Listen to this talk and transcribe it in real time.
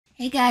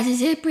Hey guys,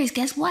 it's Empress.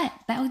 Guess what?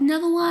 Back with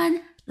another one.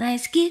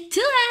 Let's get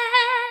to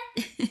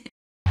it.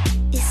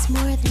 It's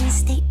more than a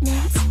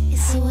statement,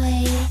 it's a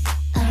way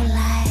of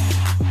life.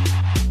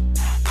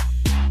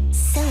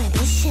 So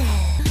ambitious.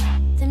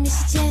 The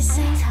Mr.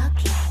 Jackson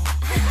talking.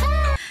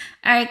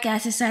 Alright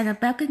guys, I signed up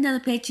back with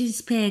another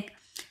Patriots pick.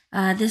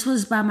 This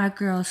was by my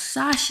girl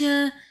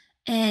Sasha.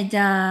 And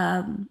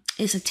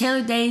it's a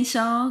Taylor Dayne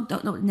song.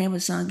 Don't know what the name of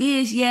the song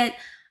is yet.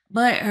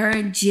 But her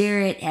and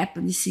Jared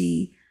happened to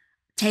see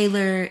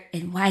Taylor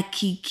and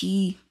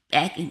Waikiki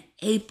back in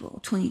April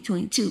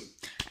 2022.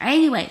 Alright,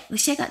 anyway,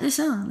 let's check out this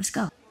song. Let's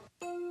go.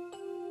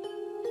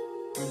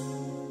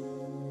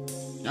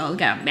 Oh, we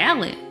got a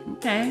ballad.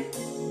 Okay.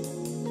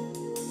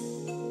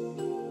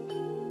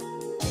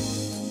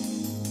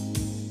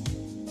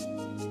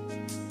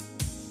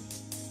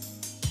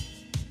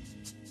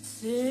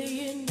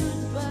 Saying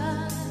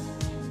goodbye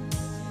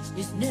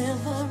is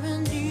never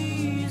an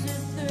easy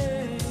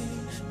thing,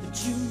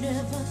 but you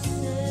never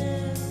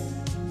said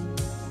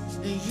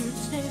you'd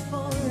stay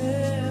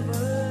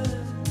forever.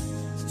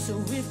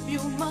 So if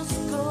you must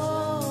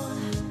go,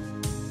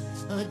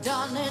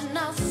 darling,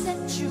 I'll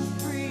set you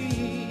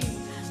free.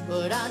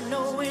 But I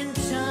know in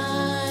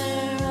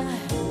time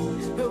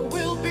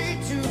we'll be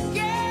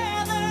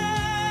together.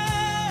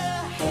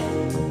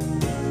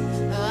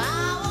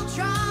 I will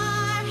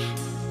try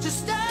to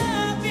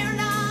stop you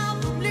now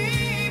from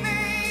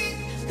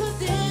leaving,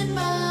 'cause in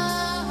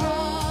my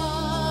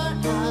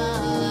heart I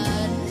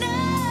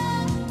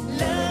know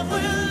love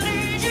will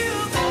lead you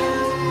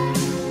back.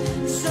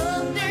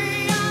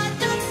 Someday I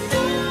just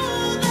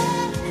know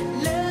that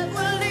love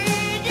will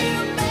lead you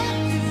back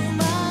to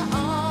my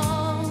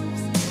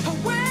arms,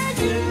 where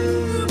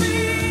you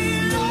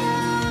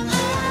belong.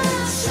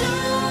 I'm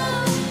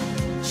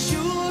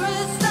sure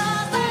as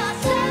stars are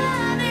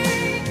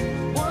shining,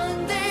 one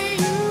day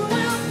you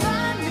will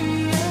find me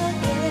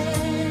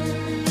again.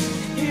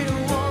 It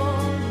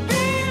won't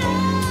be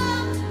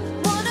long,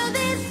 one of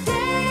these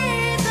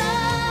days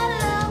our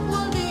love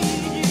will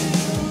lead you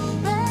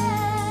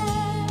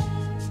back.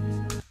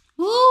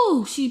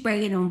 Woo, she's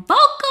bringing them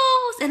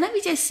vocals. And let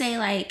me just say,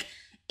 like,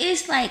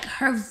 it's like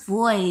her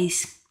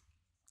voice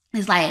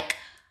is like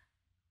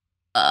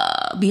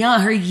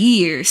beyond her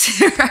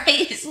years,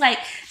 right? It's like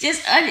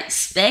just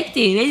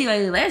unexpected.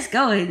 Anyway, let's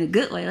go in a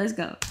good way. Let's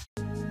go.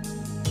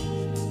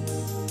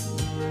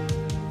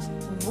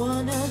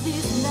 One of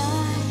these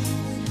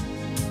nights,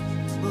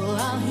 well,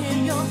 I'll hear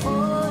your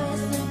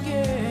voice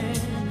again,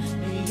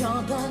 and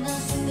you're gonna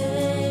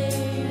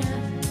say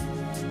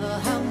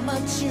how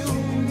much you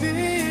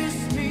miss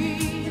me.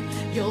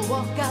 You'll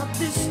walk out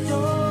this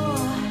door,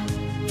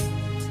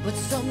 but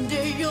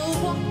someday you'll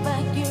walk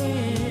back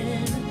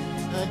in.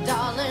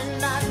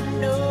 Darling, I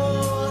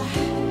know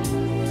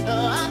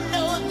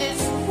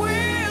this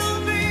will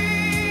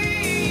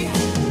be.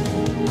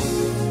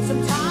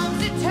 Sometimes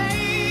it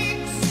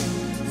takes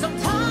some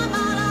time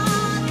out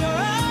on your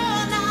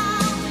own now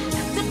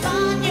to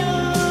find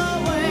your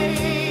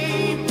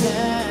way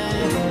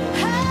back.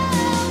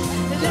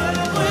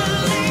 Love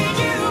will lead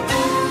you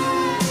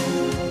back.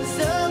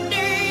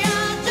 Someday I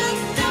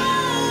just know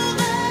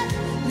that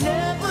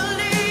love will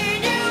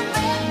lead you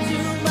back to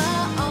my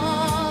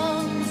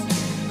arms,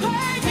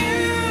 where you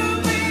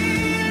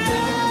belong.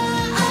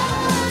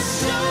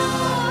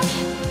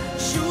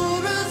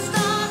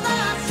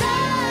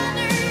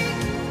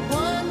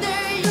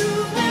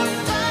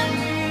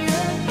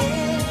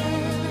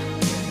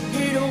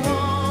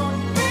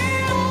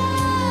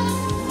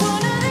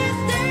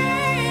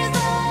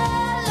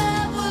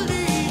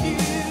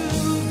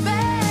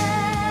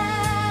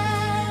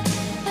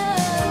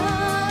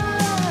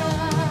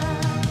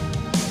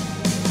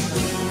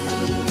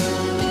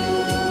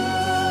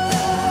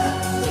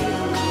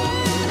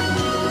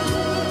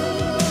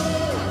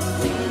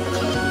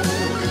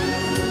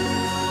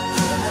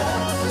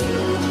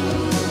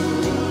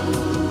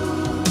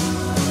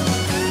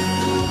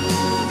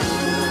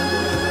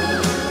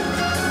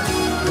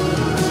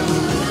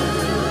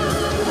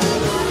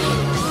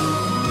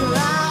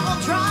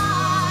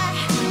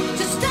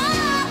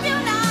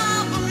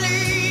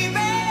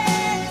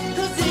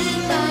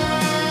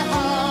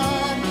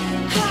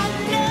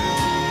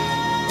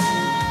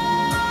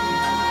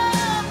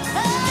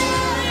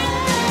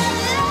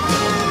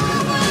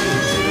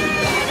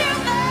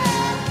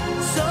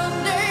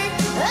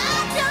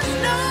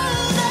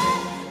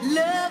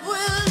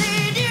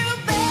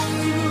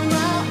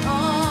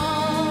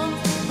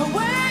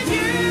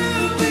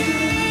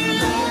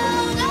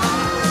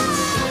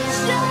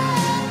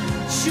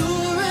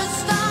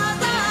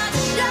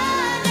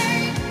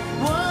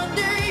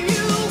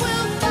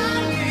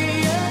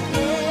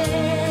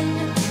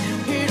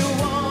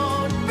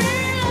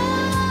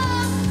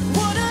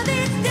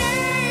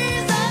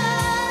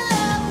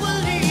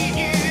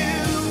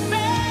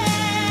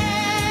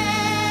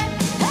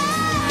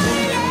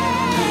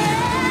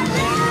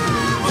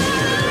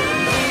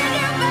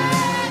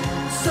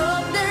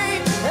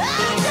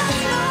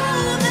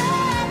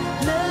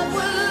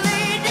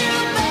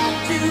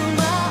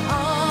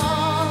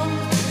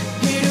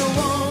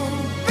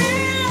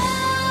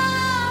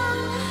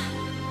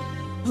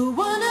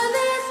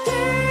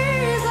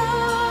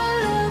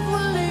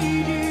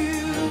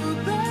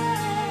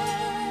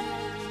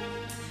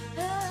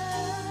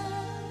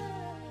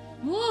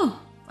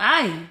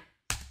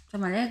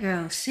 Come on, that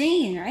girl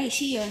singing, right?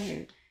 She on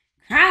here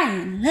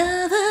crying.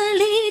 Love will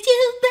lead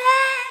you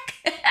back.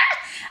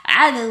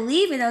 I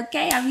believe it,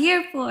 okay? I'm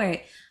here for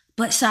it.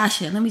 But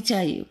Sasha, let me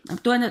tell you, I'm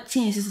throwing up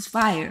 10s. This is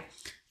fire.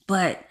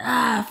 But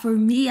for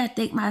me, I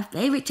think my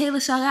favorite Taylor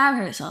song I've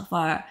heard so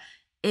far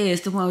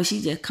is the one where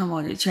she just come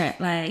on the track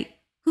like,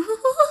 what's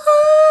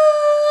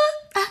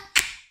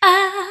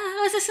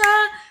the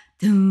song?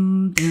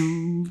 Doom,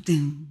 doom,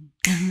 doom,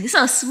 doom. It's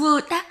so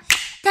smooth.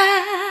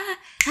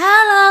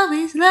 I'll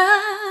always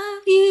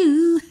love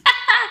you.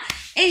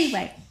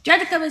 Anyway,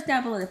 drop the comments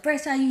down below. The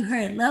first time you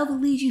heard Love Will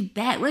Lead You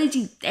Back, what did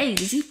you think?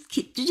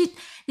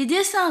 Did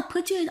this song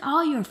put you in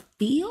all your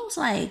feels?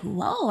 Like,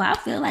 whoa, I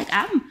feel like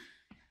I'm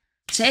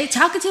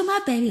talking to my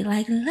baby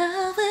like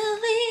love will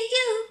lead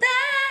you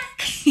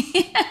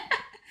back.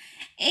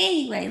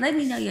 Anyway, let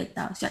me know your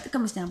thoughts. Drop the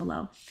comments down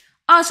below.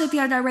 Also, if you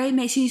haven't already,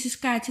 make sure you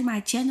subscribe to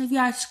my channel. If you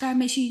are subscribed,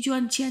 make sure you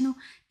join the channel.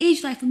 If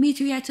you'd like for me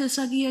to react to a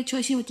song of your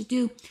choice, you know what to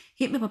do.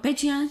 Hit me up on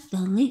Patreon.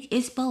 The link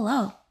is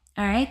below.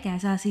 Alright,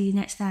 guys, I'll see you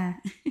next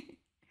time.